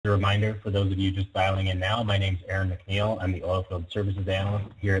A reminder for those of you just dialing in now, my name is Aaron McNeil. I'm the Oilfield Services Analyst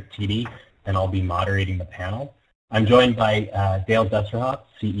here at TD, and I'll be moderating the panel. I'm joined by Dale Dusserhoff,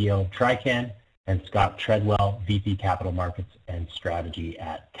 CEO of Trican, and Scott Treadwell, VP Capital Markets and Strategy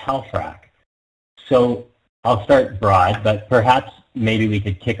at Calfrac. So I'll start broad, but perhaps maybe we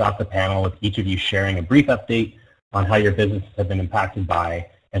could kick off the panel with each of you sharing a brief update on how your businesses have been impacted by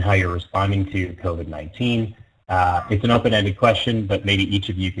and how you're responding to COVID-19. It's an open-ended question, but maybe each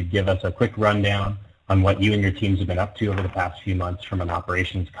of you could give us a quick rundown on what you and your teams have been up to over the past few months from an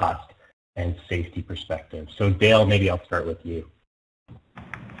operations cost and safety perspective. So Dale, maybe I'll start with you.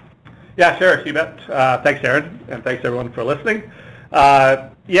 Yeah, sure, you bet. Thanks, Aaron, and thanks everyone for listening.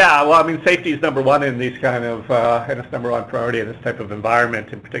 Yeah, well, I mean, safety is number one in these kind of, and it's number one priority in this type of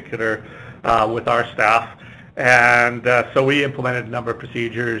environment, in particular with our staff. And so we implemented a number of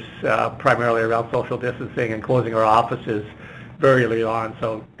procedures, primarily around social distancing and closing our offices very early on.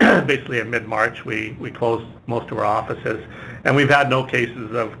 So basically in mid-March, we closed most of our offices. And we've had no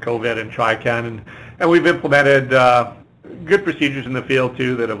cases of COVID in Trican. And we've implemented good procedures in the field,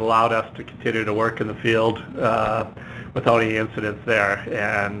 too, that have allowed us to continue to work in the field without any incidents there.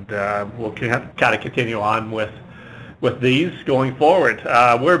 And we'll kind of continue on with these going forward.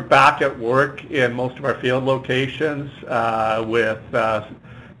 We're back at work in most of our field locations with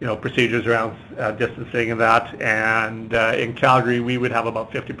procedures around distancing and that. And in Calgary, we would have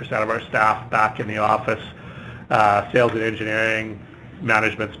about 50% of our staff back in the office. Sales and engineering,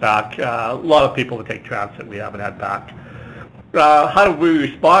 management's back. A lot of people that take transit we haven't had back. How have we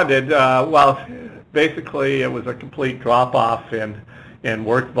responded? Well, basically it was a complete drop-off in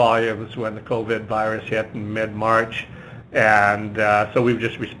work volumes when the COVID virus hit in mid-March, and so we've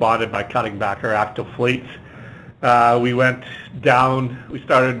just responded by cutting back our active fleets. We went down, we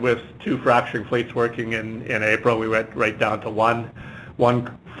started with 2 fracturing fleets working in April. We went right down to one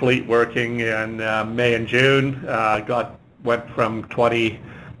fleet working in May and June. Went from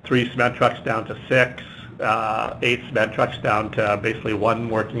 23 cement trucks down to 6, 8 cement trucks down to basically 1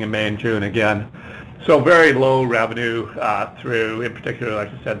 working in May and June again. So very low revenue through, in particular, like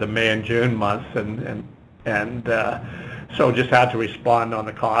I said, the May and June months, and so just had to respond on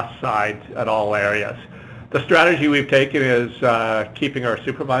the cost side at all areas. The strategy we've taken is keeping our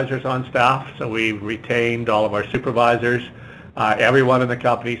supervisors on staff. So we've retained all of our supervisors. Everyone in the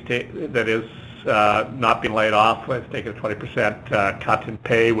company that is not being laid off has taken a 20% cut in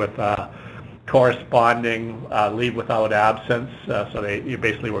pay with corresponding leave without absence, so you're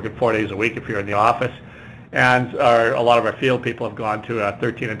basically working 4 days a week if you're in the office. And a lot of our field people have gone to a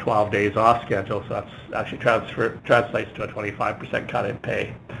 13 and 12 days off schedule, so that's actually translates to a 25% cut in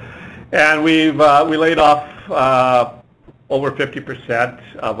pay. And we laid off over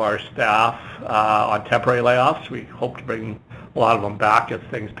 50% of our staff on temporary layoffs. We hope to bring a lot of them back as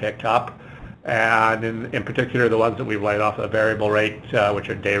things pick up. And in particular, the ones that we've laid off at a variable rate, which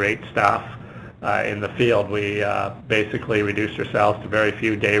are day rate staff, in the field, we basically reduced ourselves to very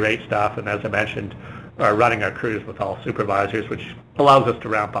few day rate staff, and as I mentioned, are running our crews with all supervisors, which allows us to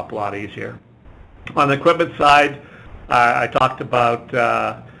ramp up a lot easier. On the equipment side, I talked about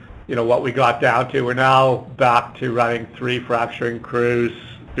what we got down to. We're now back to running 3 fracturing crews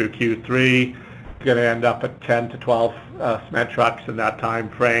through Q3. Going to end up at 10 to 12 cement trucks in that time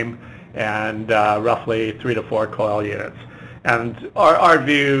frame, and roughly 3 to 4 coil units. And our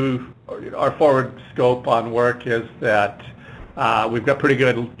view, our forward scope on work is that we've got pretty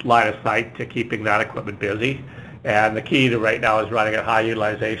good line of sight to keeping that equipment busy. And the key to right now is running at high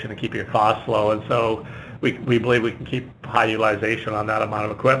utilization and keeping your costs low. And so we believe we can keep high utilization on that amount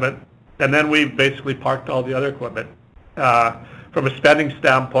of equipment. And then we've basically parked all the other equipment. From a spending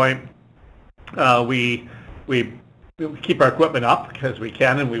standpoint, we keep our equipment up because we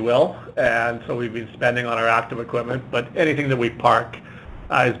can and we will. And so we've been spending on our active equipment. But anything that we park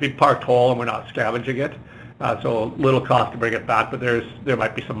is being parked whole, and we're not scavenging it. So little cost to bring it back, but there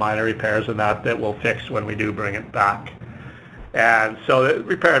might be some minor repairs in that we'll fix when we do bring it back. And so the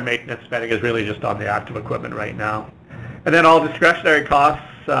repair and maintenance spending is really just on the active equipment right now. And then all discretionary costs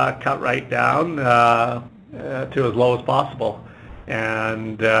cut right down to as low as possible.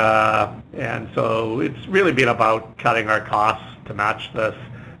 And so it's really been about cutting our costs to match this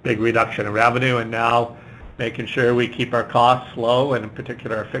big reduction in revenue, and now making sure we keep our costs low, and in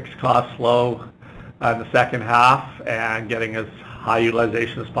particular our fixed costs low in the second half, and getting as high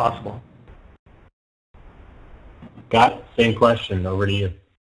utilization as possible. Got it. Same question. Over to you.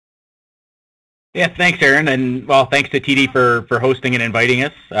 Yeah, thanks, Aaron, and well, thanks to TD for hosting and inviting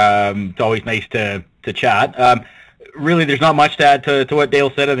us. It's always nice to chat. Really, there's not much to add to what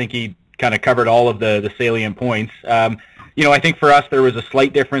Dale said. I think he kind of covered all of the salient points. I think for us there was a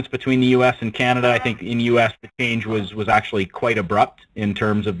slight difference between the U.S. and Canada. I think in the U.S. the change was actually quite abrupt in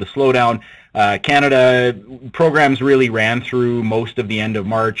terms of the slowdown. Canada programs really ran through most of the end of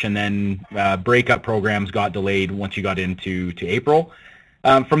March, and then breakup programs got delayed once you got into April.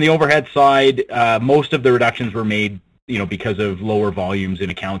 From the overhead side, most of the reductions were made, because of lower volumes in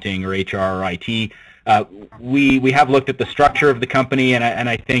accounting or HR or IT. We have looked at the structure of the company, and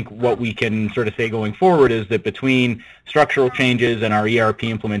I think what we can sort of say going forward is that between structural changes and our ERP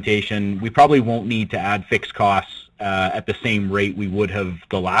implementation, we probably won't need to add fixed costs at the same rate we would have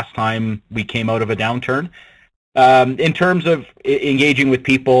the last time we came out of a downturn. In terms of engaging with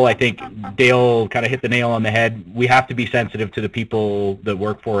people, I think Dale kind of hit the nail on the head. We have to be sensitive to the people that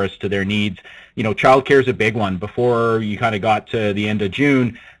work for us, to their needs. Childcare is a big one. Before you kind of got to the end of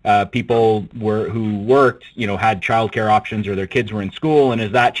June, people who worked, had childcare options, or their kids were in school, and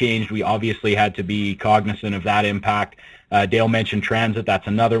as that changed, we obviously had to be cognizant of that impact. Dale mentioned transit, that's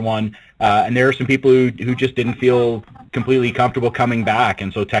another one. And there are some people who just didn't feel completely comfortable coming back,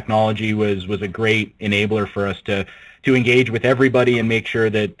 and so technology was a great enabler for us to engage with everybody and make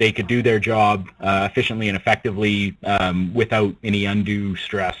sure that they could do their job efficiently and effectively without any undue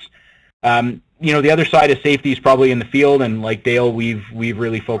stress. The other side of safety is probably in the field, and like Dale, we've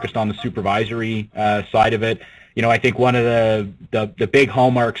really focused on the supervisory side of it. I think one of the big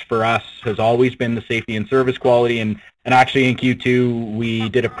hallmarks for us has always been the safety and service quality, and actually in Q2 we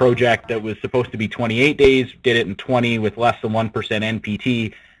did a project that was supposed to be 28 days, did it in 20 with less than 1%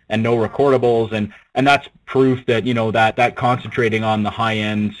 NPT and no recordables, and that's proof that that concentrating on the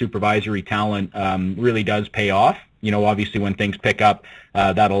high-end supervisory talent really does pay off. Obviously when things pick up,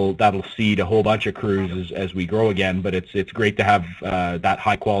 that'll seed a whole bunch of crews as we grow again, but it's great to have that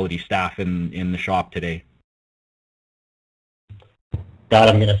high-quality staff in the shop today. Scott,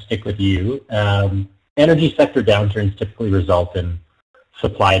 I'm going to stick with you. Energy sector downturns typically result in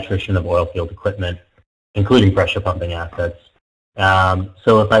supply attrition of oil field equipment, including pressure pumping assets.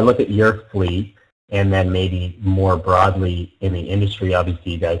 So if I look at your fleet, and then maybe more broadly in the industry,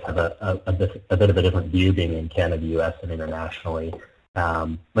 obviously you guys have a bit of a different view being in Canada, US, and internationally.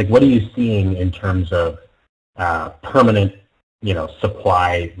 What are you seeing in terms of permanent,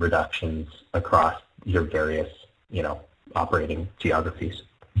 supply reductions across your various, operating geographies?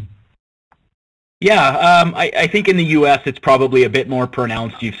 Yeah, I think in the U.S. it's probably a bit more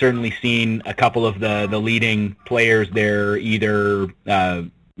pronounced. You've certainly seen a couple of the leading players there either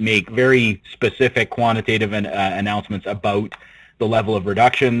make very specific quantitative announcements about the level of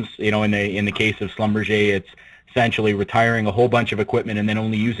reductions. In the case of Schlumberger, it's essentially retiring a whole bunch of equipment and then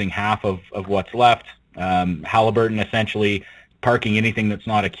only using half of what's left. Halliburton essentially parking anything that's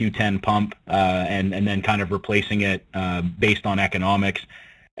not a Q10 pump and then kind of replacing it based on economics.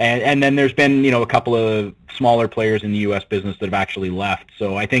 And then there's been, a couple of smaller players in the U.S. business that have actually left.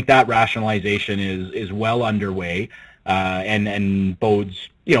 So I think that rationalization is well underway and bodes,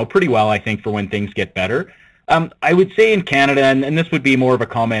 pretty well, I think, for when things get better. I would say in Canada, and this would be more of a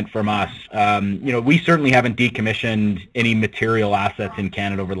comment from us, we certainly haven't decommissioned any material assets in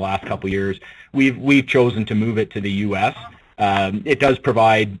Canada over the last couple of years. We've chosen to move it to the U.S. It does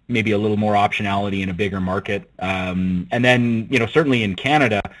provide maybe a little more optionality in a bigger market. And then, certainly in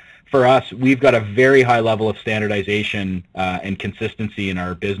Canada, for us, we've got a very high level of standardization and consistency in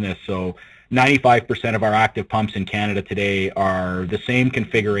our business. So 95% of our active pumps in Canada today are the same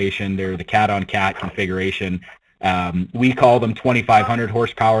configuration. They're the cat-on-cat configuration. We call them 2,500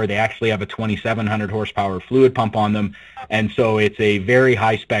 horsepower. They actually have a 2,700 horsepower fluid pump on them. And so it's a very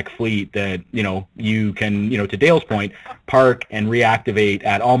high-spec fleet that, you can, to Dale's point, park and reactivate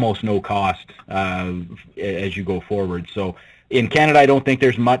at almost no cost as you go forward. So in Canada, I don't think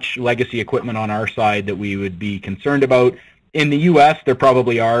there's much legacy equipment on our side that we would be concerned about. In the U.S., there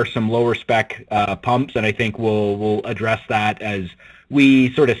probably are some lower spec pumps, and I think we'll address that as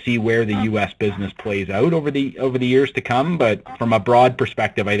we sort of see where the U.S. business plays out over the years to come. But from a broad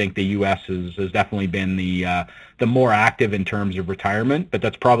perspective, I think the U.S. has definitely been the more active in terms of retirement, but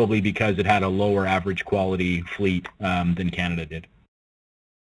that's probably because it had a lower average quality fleet than Canada did.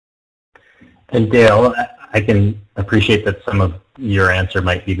 And Dale, I can appreciate that some of your answer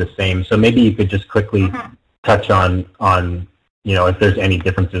might be the same. So maybe you could just quickly touch on if there's any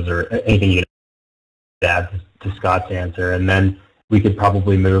differences or anything you could add to Scott's answer, and then we could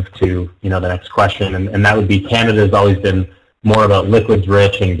probably move to the next question, and that would be Canada's always been more about liquids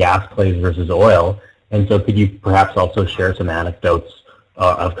rich and gas plays versus oil, and so could you perhaps also share some anecdotes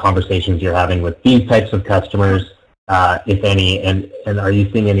of conversations you're having with these types of customers, if any, and are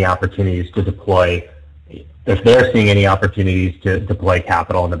you seeing any opportunities to deploy, if they're seeing any opportunities to deploy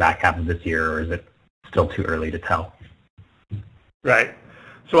capital in the back half of this year, or is it still too early to tell? Right.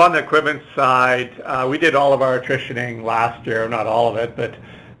 So on the equipment side, we did all of our attritioning last year, not all of it,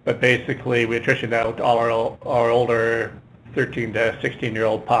 but basically we attritioned out all our older 13 to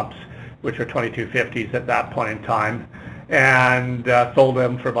 16-year-old pumps, which were 2250s at that point in time, and sold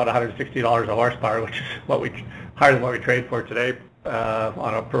them for about $160 a horsepower, which is higher than what we trade for today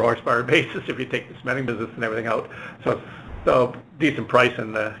on a per horsepower basis if you take the cementing business and everything out. So it's a decent price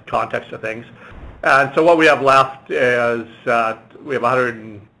in the context of things. And so what we have left is we have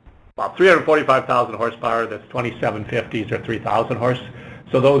about 345,000 horsepower. That's 2750s or 3,000 horse.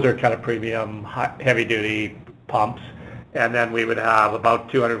 So those are kind of premium heavy-duty pumps. And then we would have about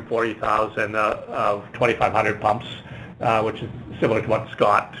 240,000 of 2,500 pumps, which is similar to what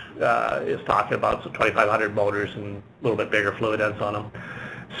Scott is talking about. So 2,500 motors and a little bit bigger fluid ends on them.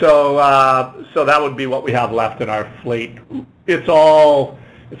 So that would be what we have left in our fleet. It's all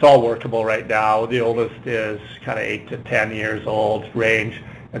workable right now. The oldest is kind of 8 to 10 years old range,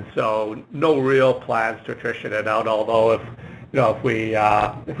 and so no real plans to attrition it out. Although if we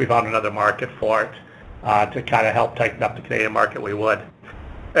found another market for it to kind of help tighten up the Canadian market, we would.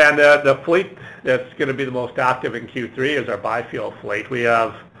 And the fleet that's going to be the most active in Q3 is our biofuel fleet. We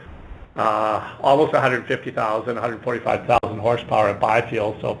have almost 150,000, 145,000 horsepower of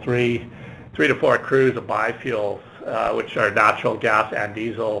biofuel, so three to four crews of biofuels, which are natural gas and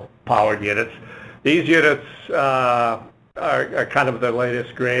diesel powered units. These units are kind of the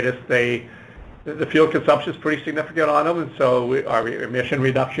latest, greatest. The fuel consumption is pretty significant on them, and so our emission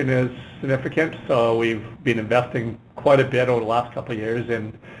reduction is significant. So we've been investing quite a bit over the last couple of years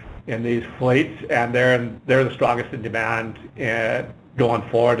in these fleets, and they're the strongest in demand going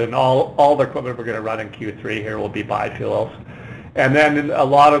forward. And all the equipment we're going to run in Q3 here will be biofuels. And then a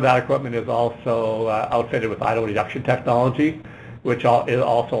lot of that equipment is also outfitted with idle reduction technology, which it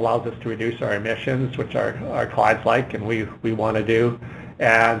also allows us to reduce our emissions, which our clients like and we want to do.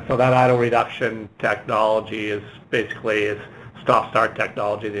 And so that idle reduction technology is basically stop-start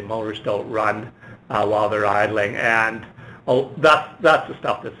technology. The motors don't run while they're idling, and that's the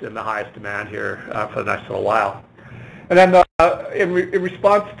stuff that's in the highest demand here for the next little while. And then in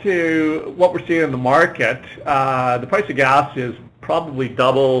response to what we're seeing in the market, the price of gas is probably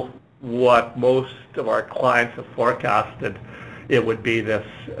double what most of our clients have forecasted it would be this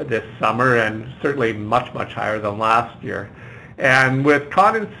summer, and certainly much higher than last year. And with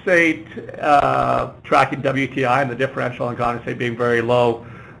condensate tracking WTI and the differential on condensate being very low,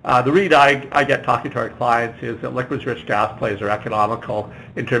 the read I get talking to our clients is that liquids-rich gas plays are economical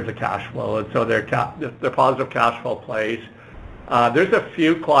in terms of cash flow, and so they're positive cash flow plays. There's a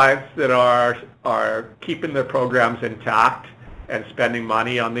few clients that are keeping their programs intact and spending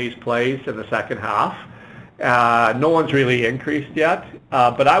money on these plays in the second half. No one's really increased yet,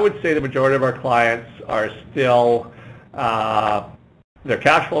 but I would say the majority of our clients are still they're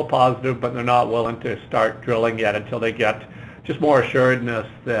cash flow positive, but they're not willing to start drilling yet until they get just more assuredness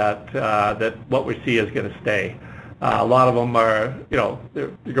that what we see is going to stay. A lot of them are, they're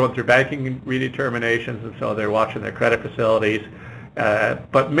going through banking redeterminations, and so they're watching their credit facilities.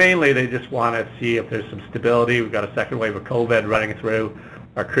 But mainly they just want to see if there's some stability. We've got a second wave of COVID running through.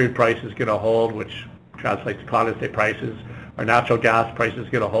 Our crude price is going to hold, which translates to condensate prices. Our natural gas price is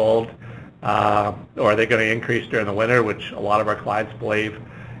going to hold. Or are they going to increase during the winter, which a lot of our clients believe.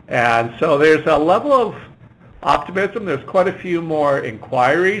 And so there's a level of optimism. There's quite a few more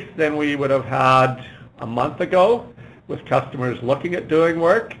inquiries than we would have had a month ago with customers looking at doing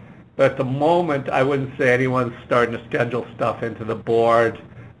work. But at the moment, I wouldn't say anyone's starting to schedule stuff into the board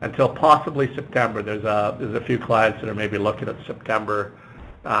until possibly September. There's a few clients that are maybe looking at September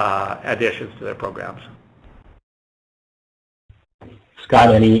additions to their programs.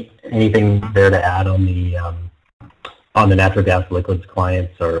 Scott, anything there to add on the natural gas liquids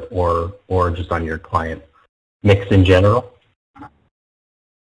clients or just on your client mix in general?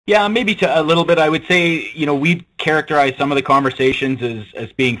 Yeah, maybe a little bit. I would say, we'd characterize some of the conversations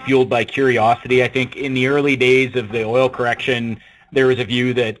as being fueled by curiosity. I think in the early days of the oil correction, there was a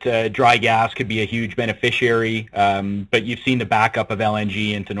view that dry gas could be a huge beneficiary, but you've seen the backup of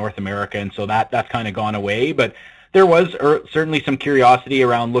LNG into North America, and so that's kind of gone away. But there was certainly some curiosity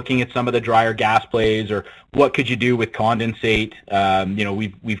around looking at some of the drier gas plays, or what could you do with condensate.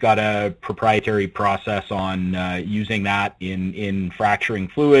 We've got a proprietary process on using that in fracturing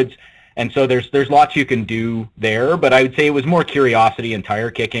fluids, and so there's lots you can do there. But I would say it was more curiosity and tire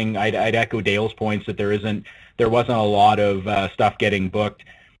kicking. I'd echo Dale's points that there wasn't a lot of stuff getting booked.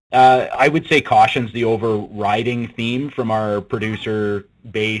 I would say caution's the overriding theme from our producer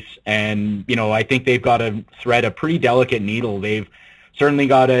base, and I think they've got to thread a pretty delicate needle. They've certainly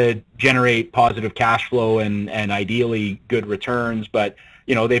got to generate positive cash flow and ideally good returns, but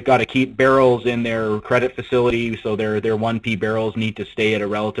they've got to keep barrels in their credit facility, so their 1P barrels need to stay at a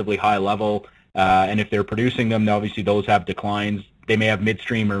relatively high level. And if they're producing them, obviously those have declines. They may have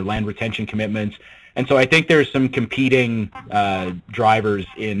midstream or land retention commitments. And so I think there's some competing drivers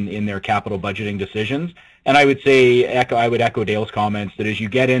in their capital budgeting decisions. And I would say, I would echo Dale's comments that as you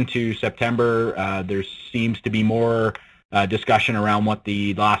get into September, there seems to be more discussion around what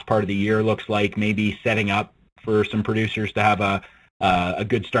the last part of the year looks like, maybe setting up for some producers to have a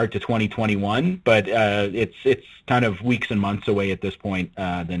good start to 2021. But it's kind of weeks and months away at this point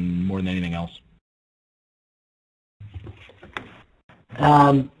more than anything else.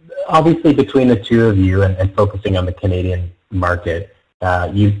 Obviously, between the two of you and focusing on the Canadian market,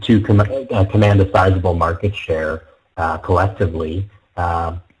 you two command a sizable market share collectively.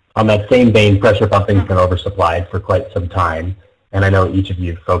 On that same vein, pressure pumping's been oversupplied for quite some time, and I know each of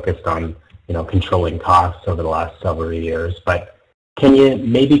you focused on controlling costs over the last several years. But can you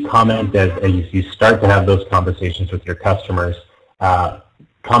maybe comment as you start to have those conversations with your customers?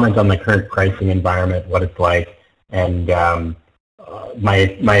 Comment on the current pricing environment, what it's like, and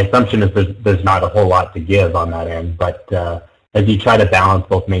my assumption is there's not a whole lot to give on that end, but as you try to balance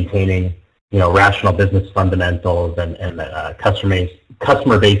both maintaining rational business fundamentals and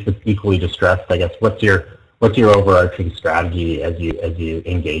customer base that's equally distressed, I guess what's your overarching strategy as you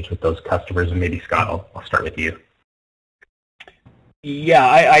engage with those customers? And maybe Scott, I'll start with you. Yeah,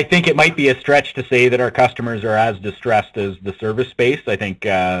 I think it might be a stretch to say that our customers are as distressed as the service space. I think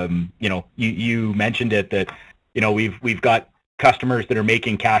you mentioned it, that we've got customers that are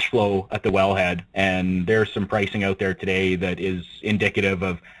making cash flow at the wellhead, and there's some pricing out there today that is indicative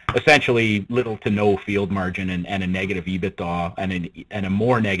of essentially little to no field margin and a negative EBITDA and a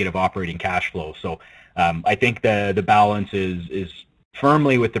more negative operating cash flow. So I think the balance is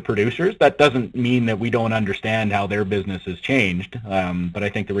firmly with the producers. That doesn't mean that we don't understand how their business has changed, but I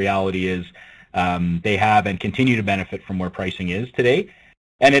think the reality is they have and continue to benefit from where pricing is today.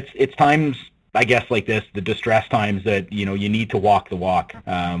 And it's times, I guess, like this, the distress times, that you need to walk the walk.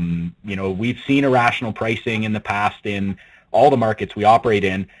 We've seen irrational pricing in the past in all the markets we operate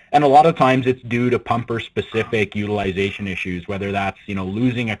in, and a lot of times it's due to pumper-specific utilization issues, whether that's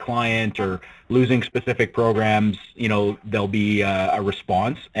losing a client or losing specific programs. There'll be a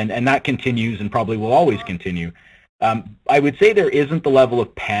response, and that continues and probably will always continue. I would say there isn't the level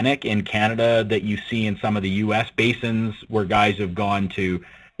of panic in Canada that you see in some of the U.S. basins, where guys have gone to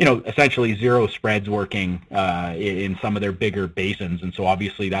essentially zero spreads working in some of their bigger basins, and so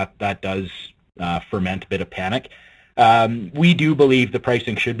obviously that does ferment a bit of panic. We do believe the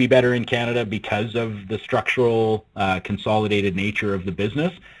pricing should be better in Canada because of the structural consolidated nature of the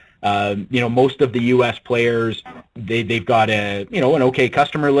business. Most of the U.S. players, they've got an okay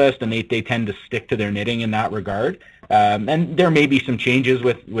customer list, and they tend to stick to their knitting in that regard. And there may be some changes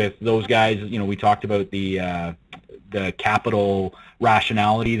with those guys. We talked about the capital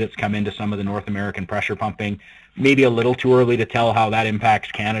rationality that's come into some of the North American pressure pumping. Maybe a little too early to tell how that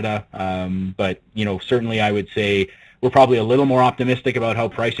impacts Canada, but certainly I would say we're probably a little more optimistic about how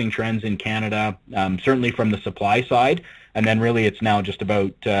pricing trends in Canada, certainly from the supply side, and then really it's now just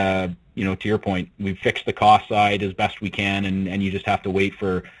about to your point, we've fixed the cost side as best we can, and you just have to wait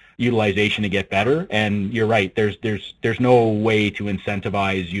for utilization to get better. And you're right, there's no way to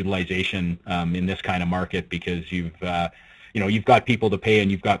incentivize utilization in this kind of market, because you've got people to pay and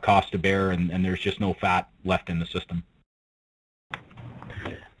you've got cost to bear, and there's just no fat left in the system.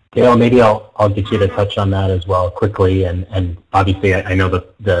 Dale, maybe I'll get you to touch on that as well quickly, and obviously I know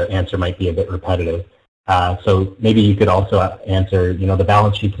the answer might be a bit repetitive. So maybe you could also answer, the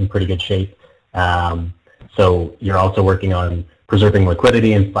balance sheet's in pretty good shape. So you're also working on preserving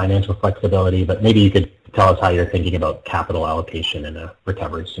liquidity and financial flexibility, but maybe you could tell us how you're thinking about capital allocation in a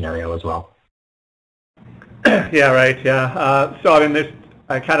recovery scenario as well. Yeah, right, yeah. So I mean,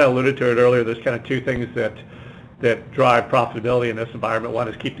 I kind of alluded to it earlier, there's kind of two things that drive profitability in this environment. One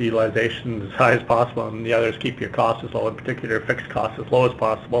is keep the utilization as high as possible, and the other is keep your costs as low, in particular fixed costs as low as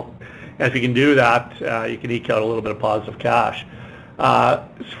possible. And if you can do that, you can eke out a little bit of positive cash.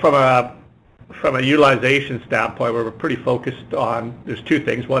 From a utilization standpoint, we're pretty focused on, there's two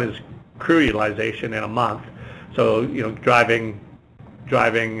things. One is crew utilization in a month. So, driving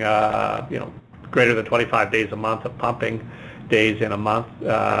greater than 25 days a month of pumping days in a month.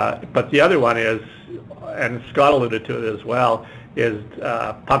 But the other one is, and Scott alluded to it as well, is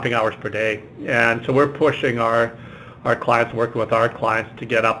pumping hours per day. And so we're pushing our clients, working with our clients, to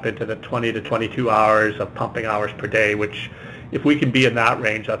get up into the 20 to 22 hours of pumping hours per day, which if we can be in that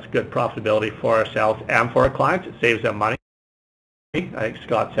range, that's good profitability for ourselves and for our clients. It saves them money. I think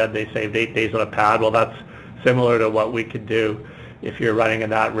Scott said they saved 8 days on a pad. Well, that's similar to what we could do if you're running in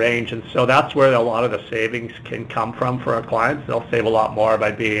that range. And so that's where a lot of the savings can come from for our clients. They'll save a lot more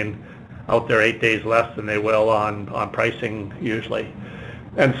by being out there 8 days less than they will on pricing usually.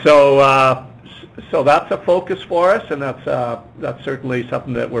 And so so that's a focus for us, and that's certainly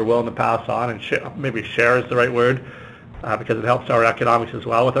something that we're willing to pass on, and maybe share is the right word, because it helps our economics as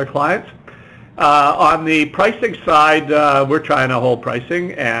well with our clients. On the pricing side, we're trying to hold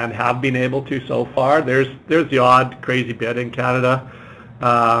pricing and have been able to so far. There's the odd crazy bid in Canada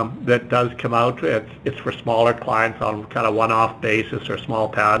that does come out. It's for smaller clients on kind of one-off basis or small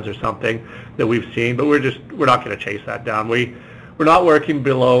pads or something that we've seen, but we're not going to chase that down. We're not working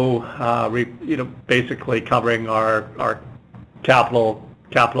below, basically covering our capital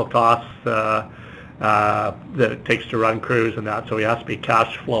costs that it takes to run crews and that. So we have to be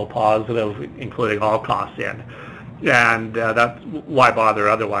cash flow positive, including all costs in, and that's why bother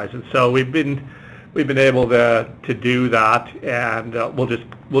otherwise. And so we've been able to do that, and we'll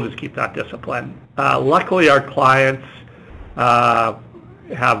just keep that discipline. Luckily, our clients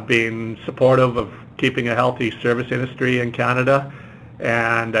have been supportive of keeping a healthy service industry in Canada,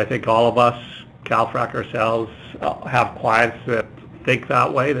 and I think all of us, Calfrac ourselves, have clients that think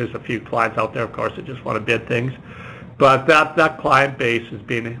that way. There's a few clients out there, of course, that just want to bid things, but that client base has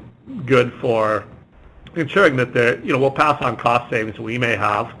been good for ensuring that we'll pass on cost savings we may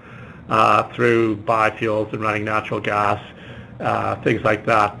have through biofuels and running natural gas, things like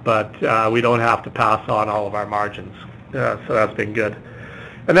that, but we don't have to pass on all of our margins, so that's been good.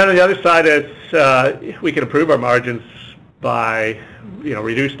 And then on the other side is we can improve our margins by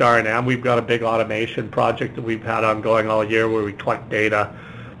reduced R&M. We've got a big automation project that we've had ongoing all year where we collect data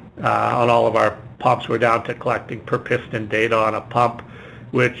on all of our pumps. We're down to collecting per piston data on a pump,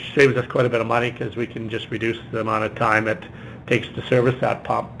 which saves us quite a bit of money because we can just reduce the amount of time it takes to service that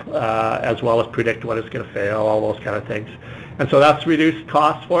pump, as well as predict when it's going to fail, all those kind of things. And so that's reduced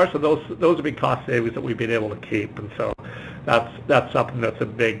costs for us, and those have been cost savings that we've been able to keep. And so that's something that's a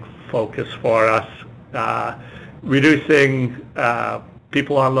big focus for us. Reducing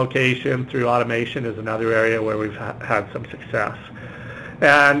people on location through automation is another area where we've had some success.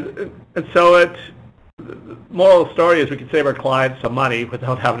 And so the moral of the story is we can save our clients some money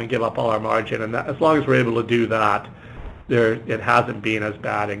without having to give up all our margin. And as long as we're able to do that, it hasn't been as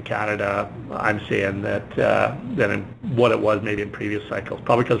bad in Canada, I'm seeing, than in what it was maybe in previous cycles,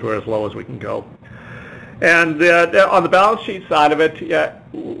 probably because we're as low as we can go. And on the balance sheet side of it, yeah,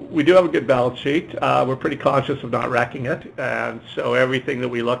 we do have a good balance sheet. We're pretty conscious of not wrecking it, and so everything that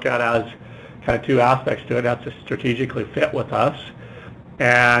we look at has kind of two aspects to it. It has to strategically fit with us,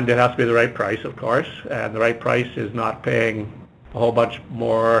 and it has to be the right price, of course, and the right price is not paying a whole bunch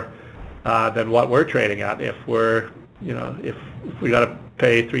more than what we're trading at. If we got to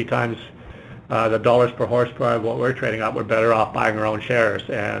pay 3 times the dollars per horsepower of what we're trading at, we're better off buying our own shares,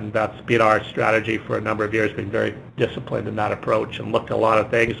 and that's been our strategy for a number of years. Been very disciplined in that approach and looked at a lot of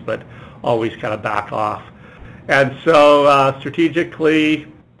things, but always kind of back off. And so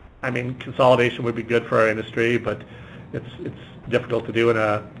strategically, I mean, consolidation would be good for our industry, but it's difficult to do in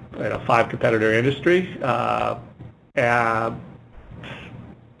a 5-competitor industry, and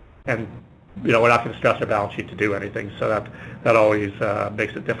we're not going to stress our balance sheet to do anything, so that always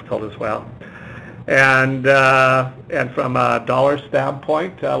makes it difficult as well. And from a dollar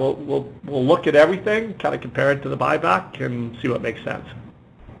standpoint, we'll look at everything, kind of compare it to the buyback, and see what makes sense.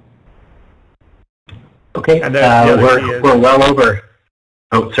 Okay, and we're well over.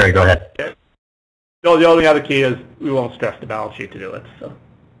 Oh, sorry, go ahead. Okay. No, the only other key is we won't stress the balance sheet to do it. So.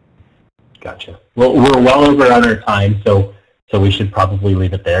 Gotcha. Well, we're well over on our time, so we should probably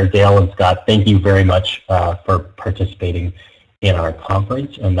leave it there. Dale and Scott, thank you very much for participating in our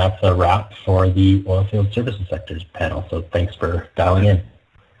conference, and that's a wrap for the Oilfield Services Sectors panel. So thanks for dialing in.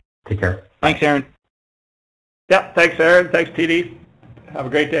 Take care. Thanks, Aaron. Yeah, thanks, Aaron. Thanks, TD. Have a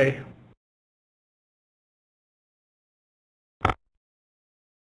great day.